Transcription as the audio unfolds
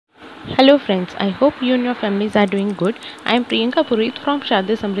Hello friends, I hope you and your families are doing good. I am Priyanka Purohit from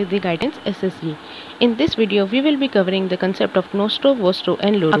SHARDEY Guidance SSG. In this video, we will be covering the concept of Nostro Vostro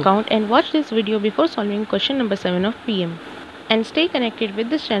Loro account, and watch this video before solving question number 7 of PM. And stay connected with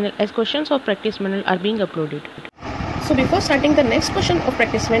this channel as questions of practice manual are being uploaded. So before starting the next question of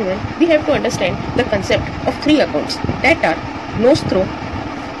practice manual, we have to understand the concept of three accounts that are Nostro,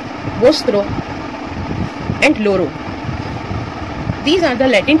 Vostro and Loro. These are the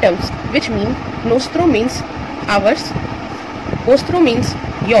Latin terms which mean Nostro means ours, Vostro means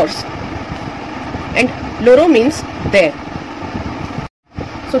yours, and Loro means their.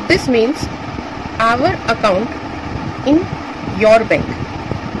 So this means our account in your bank.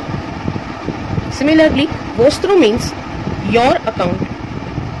 Similarly, Vostro means your account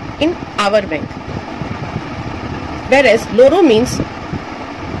in our bank, whereas Loro means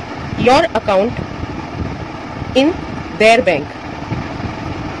your account in their bank.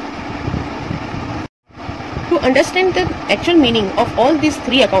 To understand the actual meaning of all these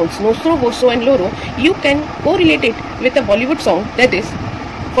three accounts, Nostro, Vostro and Loro, you can correlate it with a Bollywood song, that is,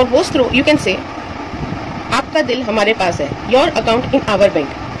 for Vostro you can say, आपका दिल हमारे पास है, your account in our bank.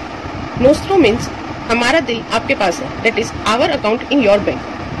 Nostro means हमारा दिल आपके पास है, that is, our account in your bank.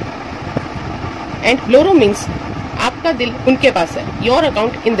 And Loro means आपका दिल उनके पास है, your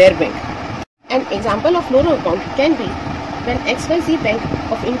account in their bank. An example of Loro account can be when XYZ Bank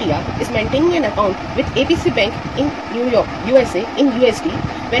of India is maintaining an account with ABC Bank in New York, USA in USD,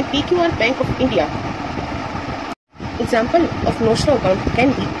 when PQR Bank of India. Example of Nostro account can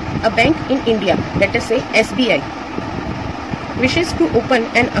be a bank in India, let us say SBI, wishes to open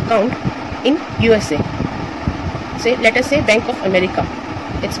an account in USA. Say, let us say Bank of America.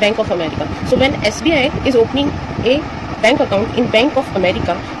 It's Bank of America. So when SBI is opening a bank account in Bank of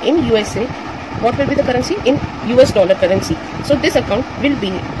America in USA, what will be the currency? In US dollar currency. So this account will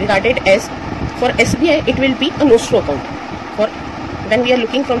be regarded as, for SBI it will be a Nostro account. For when we are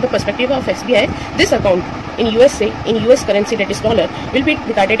looking from the perspective of SBI, this account in USA, in US currency, that is dollar, will be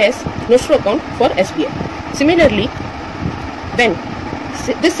regarded as Nostro account for SBI. Similarly, then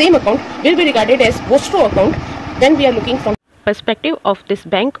this same account will be regarded as Vostro account when we are looking from Perspective of this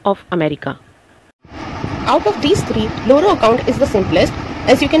Bank of America. Out of these three, Loro account is the simplest.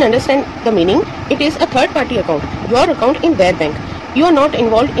 As you can understand the meaning, it is a third party account, your account in their bank. You are not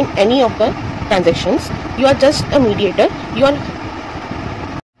involved in any of the transactions, you are just a mediator.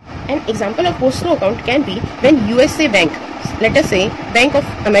 An example of Vostro account can be when USA Bank, let us say Bank of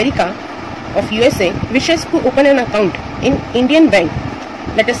America of USA, wishes to open an account in Indian bank,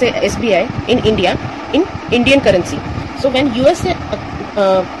 let us say SBI in India, in Indian currency. So when USA,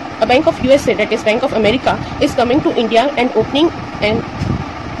 a Bank of USA, that is Bank of America, is coming to India and opening an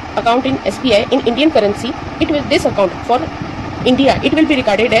account in SBI in Indian currency, this account for India, it will be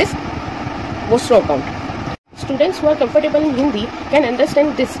regarded as Vostro account. Students who are comfortable in Hindi can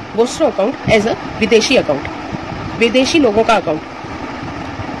understand this Vostro account as a Videshi account, Videshi लोगों का account.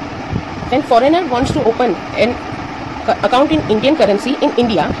 When foreigner wants to open an account in Indian currency in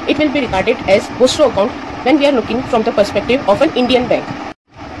India, it will be regarded as Vostro account when we are looking from the perspective of an Indian bank.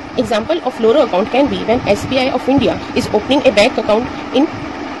 Example of Loro account can be when SBI of India is opening a bank account in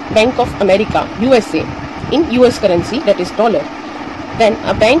Bank of America, USA, in US currency, that is dollar. Then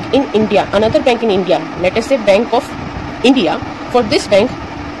a bank in India, another bank in India, let us say Bank of India, for this bank,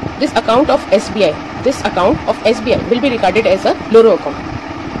 this account of SBI will be regarded as a Loro account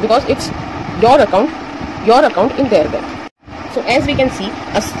because it's your account in their bank. So as we can see,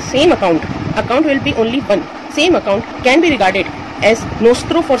 a same account will be only one. Same account can be regarded as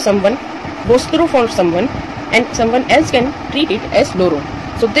Nostro for someone, Vostro for someone, and someone else can treat it as Loro.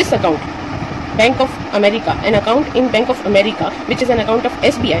 So this account, Bank of America, an account in Bank of America, which is an account of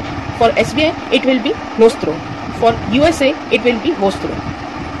SBI, for SBI it will be Nostro, for USA it will be Vostro,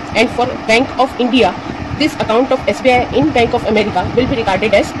 and for Bank of India, this account of SBI in Bank of America will be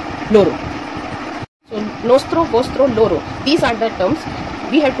regarded as Loro. So Nostro, Vostro, Loro, these are the terms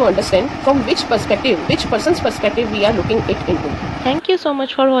we have to understand from which person's perspective we are looking it into. Thank you so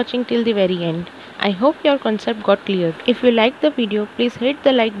much for watching till the very end. I hope your concept got cleared. If you liked the video, please hit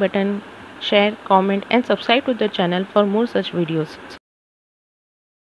the like button, share, comment and subscribe to the channel for more such videos.